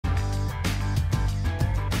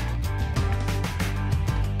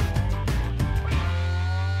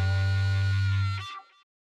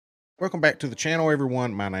Welcome back to the channel,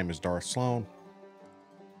 everyone. My name is Darth Slone,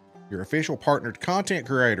 your official partnered content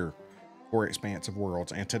creator for Expansive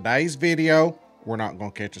Worlds. And today's video, we're not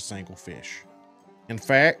going to catch a single fish. In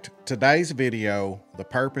fact, today's video, the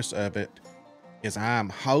purpose of it is I'm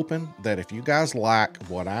hoping that if you guys like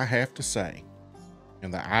what I have to say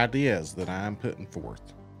and the ideas that I'm putting forth,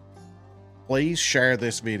 please share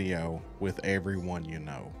this video with everyone you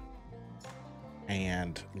know.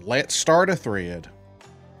 And let's start a thread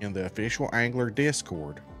in the official Angler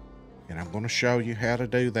Discord, and I'm going to show you how to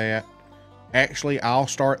do that. Actually, I'll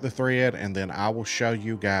start the thread and then I will show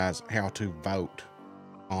you guys how to vote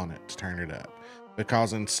on it to turn it up,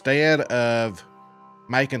 because instead of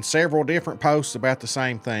making several different posts about the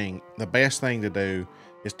same thing, the best thing to do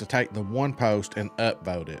is to take the one post and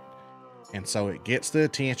upvote it, and so it gets the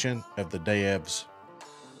attention of the devs,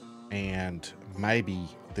 and maybe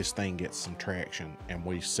this thing gets some traction and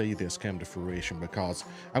we see this come to fruition. Because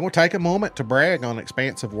I'm going to take a moment to brag on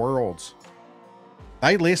Expansive Worlds.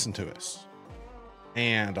 They listen to us,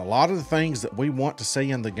 and a lot of the things that we want to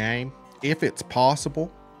see in the game, if it's possible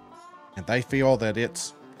and they feel that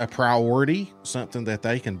it's a priority, something that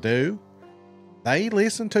they can do, they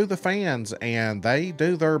listen to the fans and they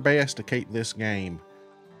do their best to keep this game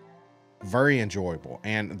very enjoyable.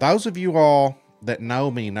 And those of you all that know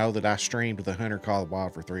me know that I streamed the Hunter Call of the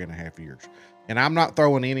Wild for 3.5 years. And I'm not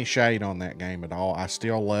throwing any shade on that game at all. I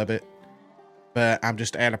still love it. But I'm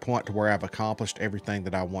just at a point to where I've accomplished everything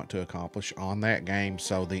that I want to accomplish on that game.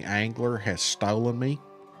 So the Angler has stolen me.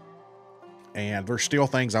 And there's still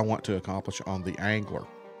things I want to accomplish on the Angler.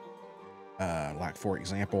 Like, for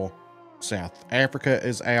example, South Africa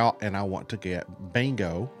is out and I want to get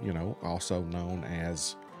Bingo, you know, also known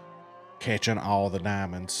as catching all the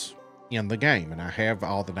diamonds in the game, and I have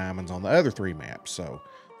all the diamonds on the other 3 maps, so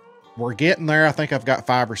we're getting there. I think I've got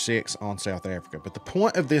 5 or 6 on South Africa. But the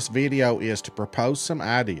point of this video is to propose some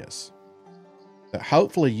ideas that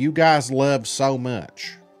hopefully you guys love so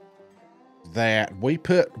much that we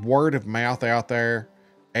put word of mouth out there.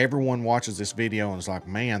 Everyone watches this video and is like,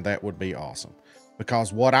 man, that would be awesome.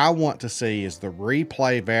 Because what I want to see is the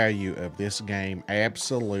replay value of this game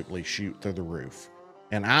absolutely shoot through the roof.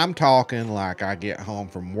 And I'm talking like I get home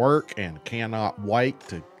from work and cannot wait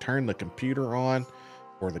to turn the computer on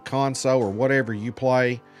or the console or whatever you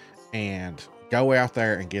play and go out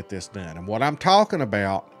there and get this done. And what I'm talking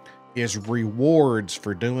about is rewards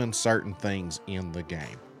for doing certain things in the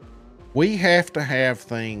game. We have to have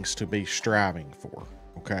things to be striving for,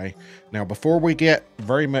 okay? Now, before we get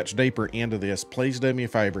very much deeper into this, please do me a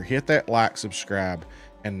favor, hit that like, subscribe,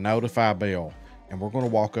 and notify bell. And we're going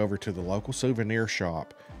to walk over to the local souvenir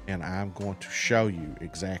shop and I'm going to show you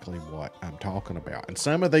exactly what I'm talking about. And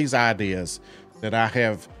some of these ideas that I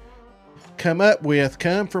have come up with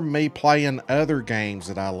come from me playing other games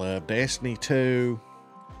that I love. Destiny 2,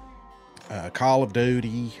 Call of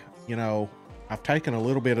Duty, you know, I've taken a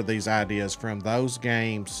little bit of these ideas from those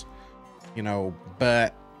games, you know,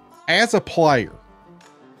 but as a player,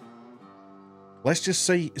 let's just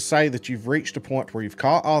say that you've reached a point where you've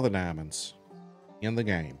caught all the diamonds in the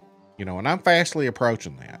game, you know, and I'm fastly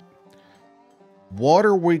approaching that. What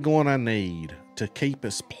are we going to need to keep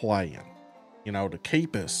us playing, you know, to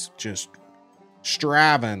keep us just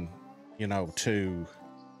striving, you know, to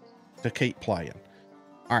keep playing?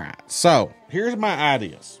 All right, so here's my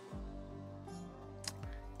ideas.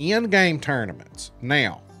 In-game tournaments.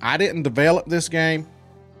 Now, I didn't develop this game.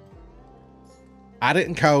 I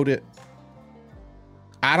didn't code it.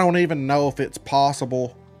 I don't even know if it's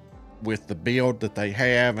possible with the build that they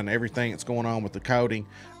have and everything that's going on with the coding.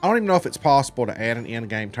 I don't even know if it's possible to add an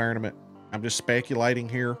in-game tournament. I'm just speculating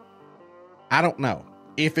here. I don't know.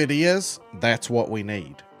 If it is, that's what we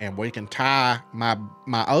need. And we can tie my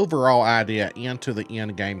overall idea into the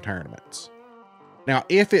in-game tournaments. Now,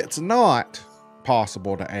 if it's not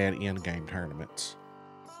possible to add in-game tournaments,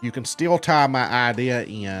 you can still tie my idea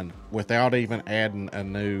in without even adding a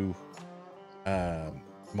new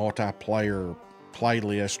multiplayer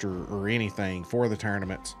playlist or anything for the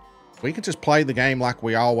tournaments. We can just play the game like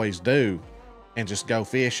we always do and just go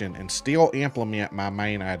fishing and still implement my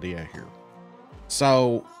main idea here.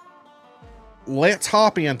 So let's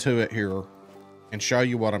hop into it here and show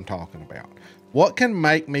you what I'm talking about. What can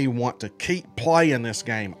make me want to keep playing this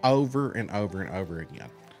game over and over and over again?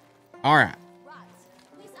 All right.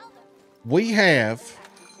 We have,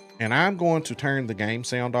 and I'm going to turn the game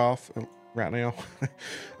sound off right now.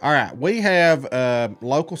 All right, we have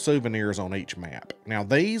local souvenirs on each map. Now,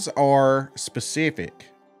 these are specific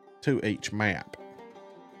to each map.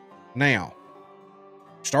 Now,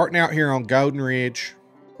 starting out here on Golden Ridge,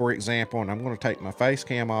 for example, and I'm going to take my face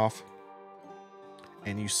cam off,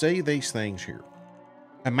 and you see these things here.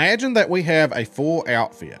 Imagine that we have a full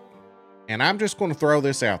outfit, and I'm just going to throw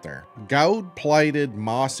this out there. Gold-plated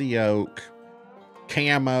mossy oak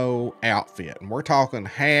camo outfit. And we're talking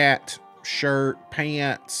hat, shirt,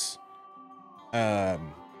 pants,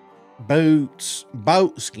 boots,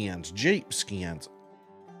 boat skins, Jeep skins,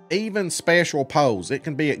 even special poles. It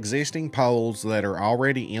can be existing poles that are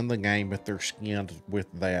already in the game, but they're skinned with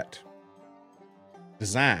that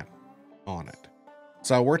design on it.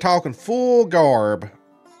 So we're talking full garb,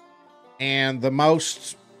 and the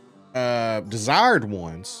most desired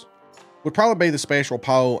ones would probably be the special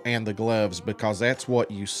pole and the gloves, because that's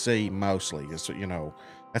what you see mostly. Is, you know,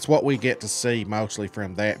 that's what we get to see mostly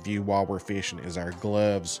from that view while we're fishing, is our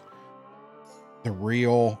gloves, the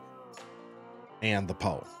reel, and the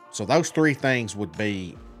pole. So those three things would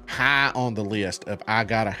be high on the list of I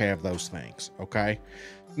gotta have those things. Okay.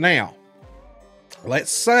 Now,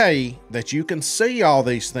 let's say that you can see all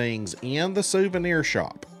these things in the souvenir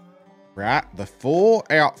shop, right? The full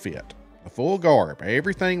outfit, the full garb,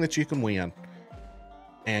 everything that you can win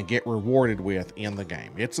and get rewarded with in the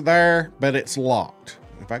game. It's there, but it's locked.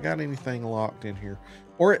 If I got anything locked in here,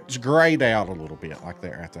 or it's grayed out a little bit like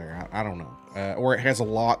that right there. I don't know. Or it has a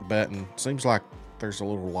lock button. Seems like there's a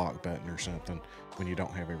little lock button or something when you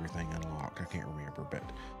don't have everything unlocked. I can't remember, but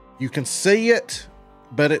you can see it,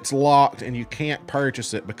 but it's locked and you can't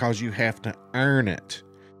purchase it because you have to earn it.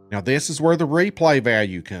 Now, this is where the replay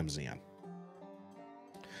value comes in.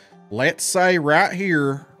 Let's say right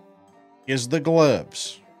here is the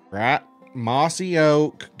gloves, right? Mossy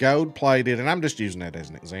oak, gold plated, and I'm just using that as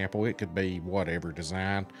an example. It could be whatever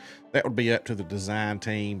design. That would be up to the design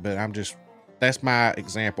team, but that's my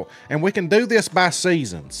example. And we can do this by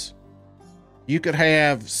seasons. You could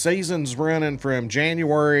have seasons running from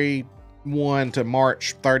January 1 to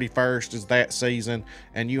March 31st is that season,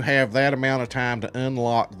 and you have that amount of time to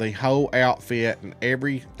unlock the whole outfit and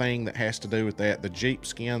everything that has to do with that. The Jeep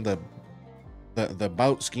skin, the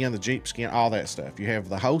boat skin, the Jeep skin, all that stuff. You have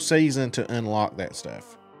the whole season to unlock that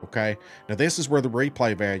stuff. Okay. Now this is where the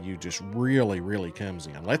replay value just really comes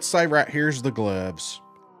in. Let's say right here's the gloves,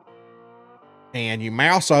 and you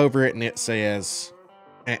mouse over it and it says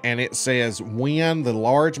win the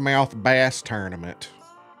largemouth bass tournament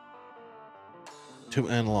to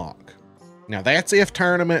unlock. Now that's if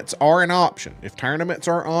tournaments are an option, if tournaments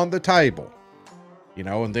are on the table, you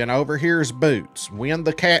know. And then over here's boots, win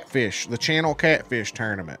the catfish, the channel catfish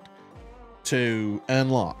tournament to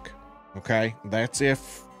unlock. Okay. That's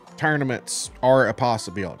if tournaments are a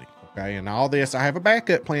possibility. Okay. And all this, I have a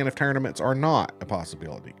backup plan if tournaments are not a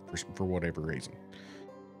possibility for whatever reason.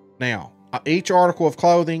 Now, each article of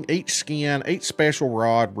clothing, each skin, each special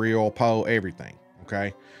rod, reel, pole, everything.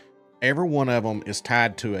 Okay. Every one of them is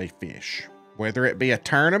tied to a fish, whether it be a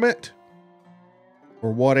tournament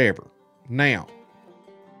or whatever. Now,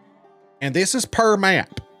 and this is per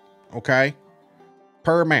map, okay?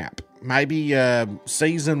 Per map. Maybe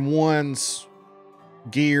season 1's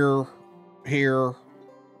gear here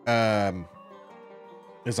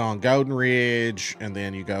is on Golden Ridge, and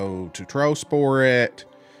then you go to Trollsport.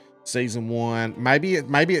 Season 1, maybe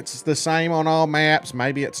it's the same on all maps.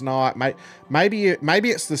 Maybe it's not. Maybe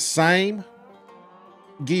it's the same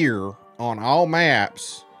gear on all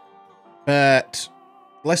maps. But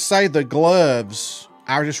let's say the gloves,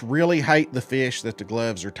 I just really hate the fish that the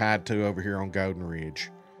gloves are tied to over here on Golden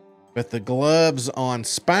Ridge. But the gloves on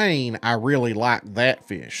Spain, I really like that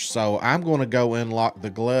fish. So I'm going to go unlock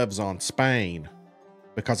the gloves on Spain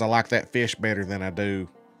because I like that fish better than I do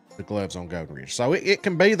the gloves on Golden Ridge. So it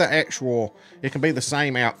can be it can be the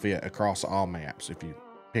same outfit across all maps if you're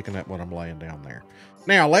picking up what I'm laying down there.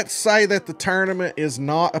 Now, let's say that the tournament is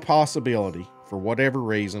not a possibility for whatever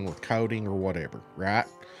reason with coding or whatever, right?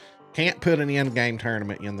 Can't put an in-game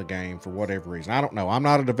tournament in the game for whatever reason. I don't know. I'm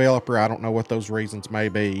not a developer. I don't know what those reasons may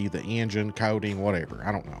be. The engine, coding, whatever.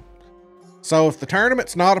 I don't know. So if the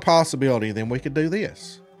tournament's not a possibility, then we could do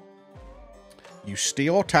this. You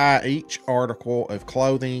still tie each article of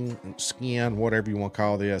clothing, skin, whatever you want to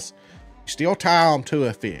call this. You still tie them to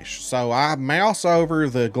a fish. So I mouse over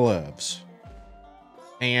the gloves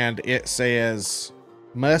and it says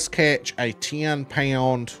must catch a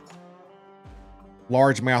 10-pound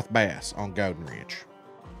largemouth bass on Golden Ridge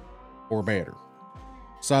or better.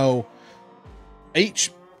 So each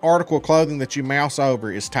article of clothing that you mouse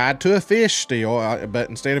over is tied to a fish still, but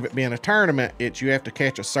instead of it being a tournament, you have to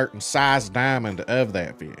catch a certain size diamond of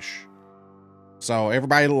that fish. So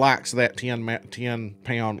everybody likes that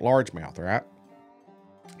 10-pound largemouth, right?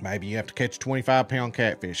 Maybe you have to catch a 25-pound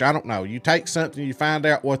catfish. I don't know. You take something, you find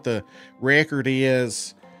out what the record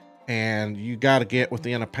is, and you got to get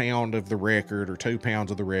within a pound of the record or 2 pounds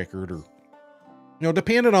of the record, or, you know,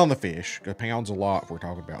 depending on the fish. A pound's a lot if we're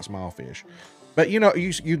talking about small fish. But, you know,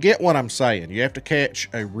 you get what I'm saying. You have to catch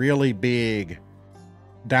a really big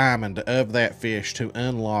diamond of that fish to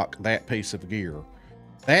unlock that piece of gear.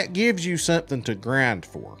 That gives you something to grind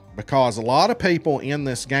for, because a lot of people in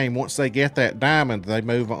this game, once they get that diamond, they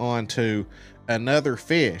move on to another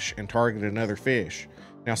fish and target another fish.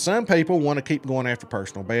 Now, some people want to keep going after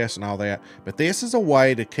personal bests and all that, but this is a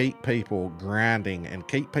way to keep people grinding and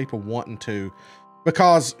keep people wanting to,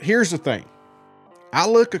 because here's the thing. I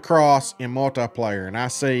look across in multiplayer and I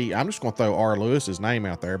see, I'm just going to throw R. Lewis's name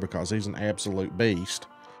out there because he's an absolute beast.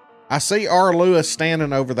 I see R. Lewis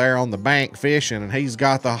standing over there on the bank fishing, and he's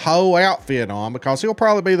got the whole outfit on, because he'll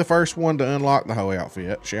probably be the first one to unlock the whole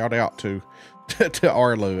outfit. Shout out to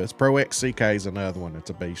R. Lewis. Pro XCK is another one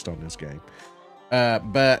that's a beast on this game.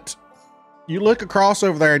 But you look across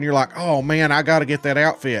over there and you're like, oh man, I got to get that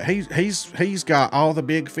outfit. He's got all the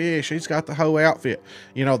big fish. He's got the whole outfit.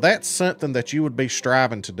 You know, that's something that you would be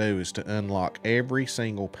striving to do, is to unlock every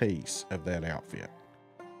single piece of that outfit.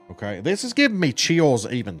 Okay, this is giving me chills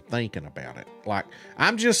even thinking about it. Like,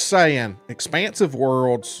 I'm just saying, Expansive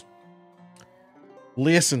Worlds,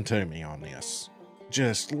 listen to me on this.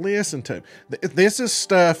 Just listen to me. This is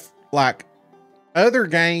stuff like other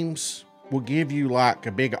games will give you like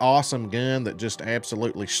a big awesome gun that just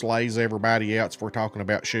absolutely slays everybody else if we're talking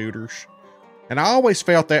about shooters. And I always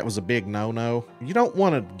felt that was a big no-no. You don't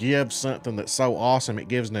want to give something that's so awesome it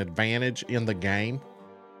gives an advantage in the game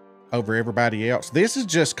over everybody else. This is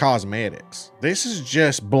just cosmetics. This is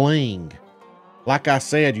just bling. Like I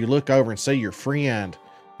said, you look over and see your friend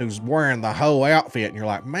who's wearing the whole outfit, and you're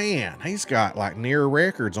like, man, he's got like near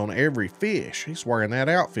records on every fish. He's wearing that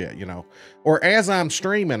outfit, you know. Or as I'm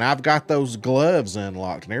streaming, I've got those gloves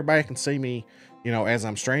unlocked, and everybody can see me, you know, as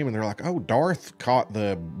I'm streaming. They're like, oh, Darth caught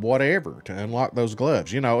the whatever to unlock those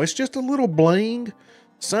gloves. You know, it's just a little bling.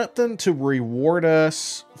 Something to reward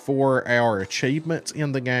us for our achievements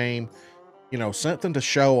in the game, you know, something to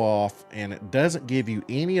show off, and it doesn't give you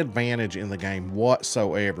any advantage in the game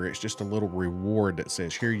whatsoever. It's just a little reward that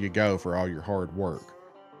says, here you go for all your hard work.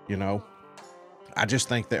 You know, I just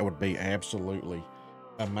think that would be absolutely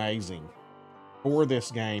amazing for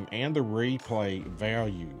this game and the replay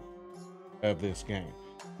value of this game.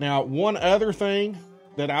 Now, one other thing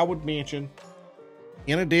that I would mention,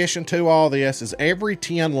 in addition to all this, is every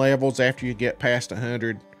 10 levels after you get past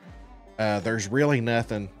 100, there's really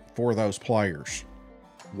nothing for those players.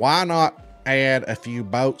 Why not add a few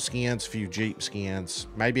boat skins, a few Jeep skins,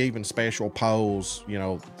 maybe even special poles? You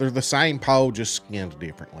know, they're the same pole, just skinned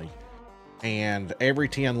differently. And every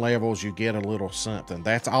 10 levels, you get a little something.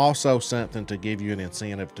 That's also something to give you an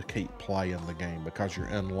incentive to keep playing the game, because you're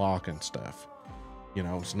unlocking stuff. You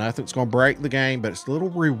know, it's nothing that's going to break the game, but it's little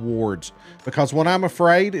rewards. Because what I'm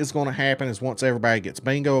afraid is going to happen is once everybody gets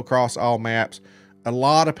bingo across all maps, a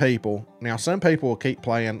lot of people, now some people will keep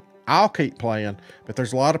playing, I'll keep playing, but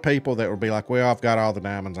there's a lot of people that will be like, well, I've got all the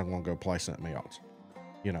diamonds, I'm going to go play something else.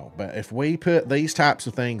 You know, but if we put these types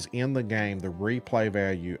of things in the game, the replay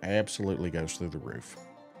value absolutely goes through the roof.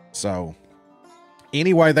 So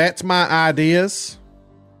anyway, that's my ideas.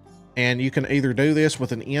 And you can either do this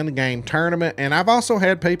with an in-game tournament. And I've also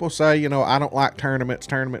had people say, you know, I don't like tournaments.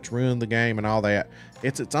 Tournaments ruin the game and all that.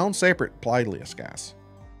 It's its own separate playlist, guys,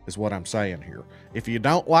 is what I'm saying here. If you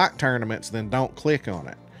don't like tournaments, then don't click on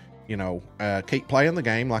it. You know, keep playing the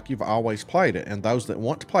game like you've always played it. And those that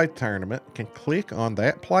want to play the tournament can click on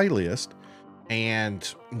that playlist. And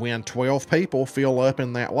when 12 people fill up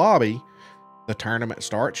in that lobby, the tournament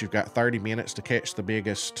starts. You've got 30 minutes to catch the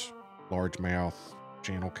biggest largemouth,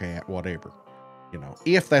 channel cat, whatever, you know,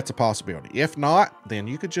 if that's a possibility. If not, then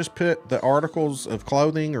you could just put the articles of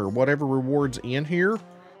clothing or whatever rewards in here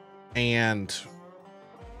and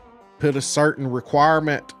put a certain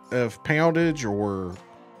requirement of poundage or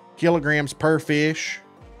kilograms per fish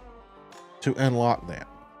to unlock that.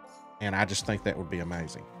 And I just think that would be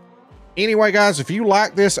amazing. Anyway, guys, if you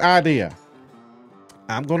like this idea,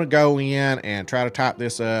 I'm going to go in and try to type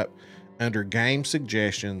this up under game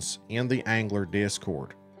suggestions in the Angler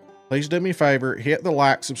Discord. Please do me a favor, hit the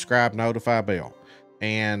like, subscribe, notify bell,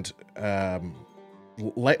 and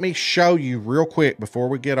let me show you real quick before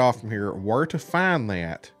we get off from here where to find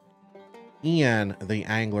that in the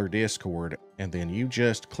Angler Discord. And then you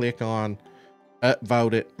just click on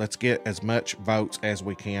upvote it. Let's get as much votes as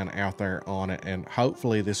we can out there on it, and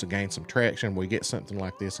hopefully this will gain some traction. We get something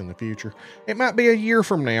like this in the future. It might be a year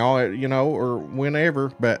from now, you know, or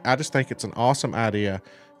whenever, but I just think it's an awesome idea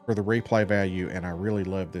for the replay value, and I really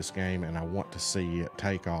love this game, and I want to see it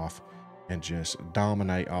take off and just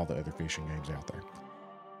dominate all the other fishing games out there.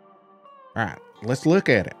 All right, let's look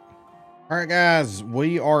at it. All right, guys,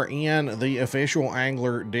 we are in the official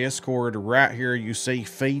angler Discord. Right here, you see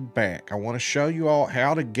feedback. I want to show you all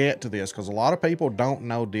how to get to this because a lot of people don't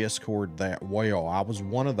know Discord that well. I was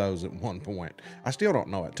one of those at one point. I still don't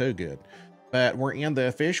know it too good. But we're in the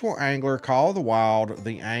official angler Call of the Wild,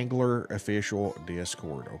 the angler official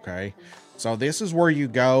Discord, okay? So this is where you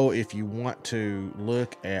go if you want to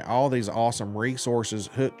look at all these awesome resources,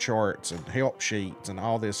 hook charts, and help sheets, and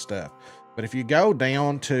all this stuff. But if you go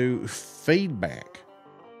down to feedback,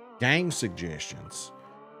 game suggestions.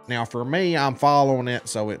 Now for me, I'm following it,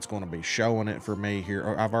 so it's going to be showing it for me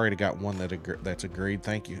here. I've already got one that's agreed.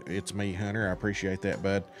 Thank you. It's me, Hunter. I appreciate that,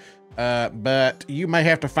 bud. But you may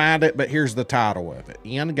have to find it, but here's the title of it.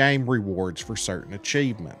 In-game rewards for certain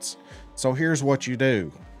achievements. So here's what you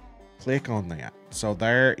do. Click on that. So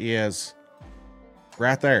there is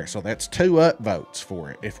right there. So that's 2 upvotes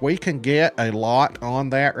for it. If we can get a lot on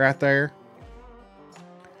that right there,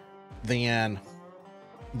 then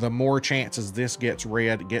the more chances this gets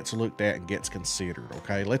read, gets looked at, and gets considered.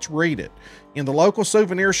 Okay, let's read it. In the local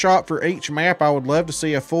souvenir shop for each map, I would love to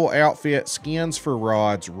see a full outfit, skins for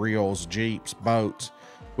rods, reels, jeeps, boats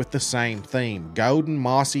with the same theme. Golden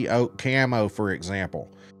mossy oak camo, for example.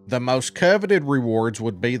 The most coveted rewards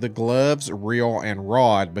would be the gloves, reel, and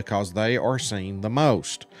rod because they are seen the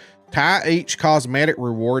most. Tie each cosmetic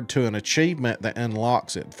reward to an achievement that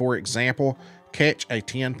unlocks it. For example, catch a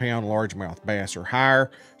 10-pound largemouth bass or higher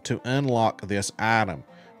to unlock this item.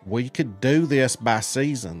 We could do this by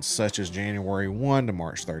seasons, such as January 1 to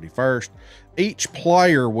March 31st. Each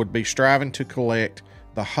player would be striving to collect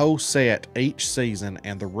the whole set each season,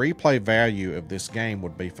 and the replay value of this game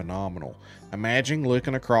would be phenomenal. Imagine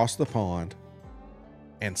looking across the pond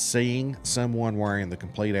and seeing someone wearing the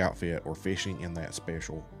complete outfit or fishing in that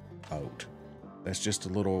special boat. That's just a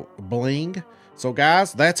little bling. So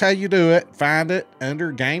guys, that's how you do it. Find it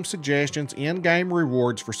under game suggestions, in-game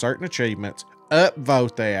rewards for certain achievements.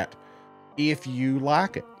 Upvote that if you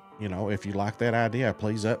like it. You know, if you like that idea,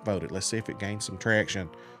 please upvote it. Let's see if it gains some traction.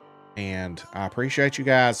 And I appreciate you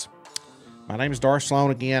guys. My name is Darth Slone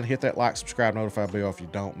again. Hit that like, subscribe, notify bell if you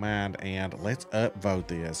don't mind. And let's upvote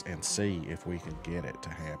this and see if we can get it to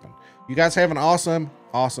happen. You guys have an awesome,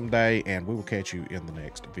 awesome day, and we will catch you in the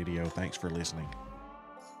next video. Thanks for listening.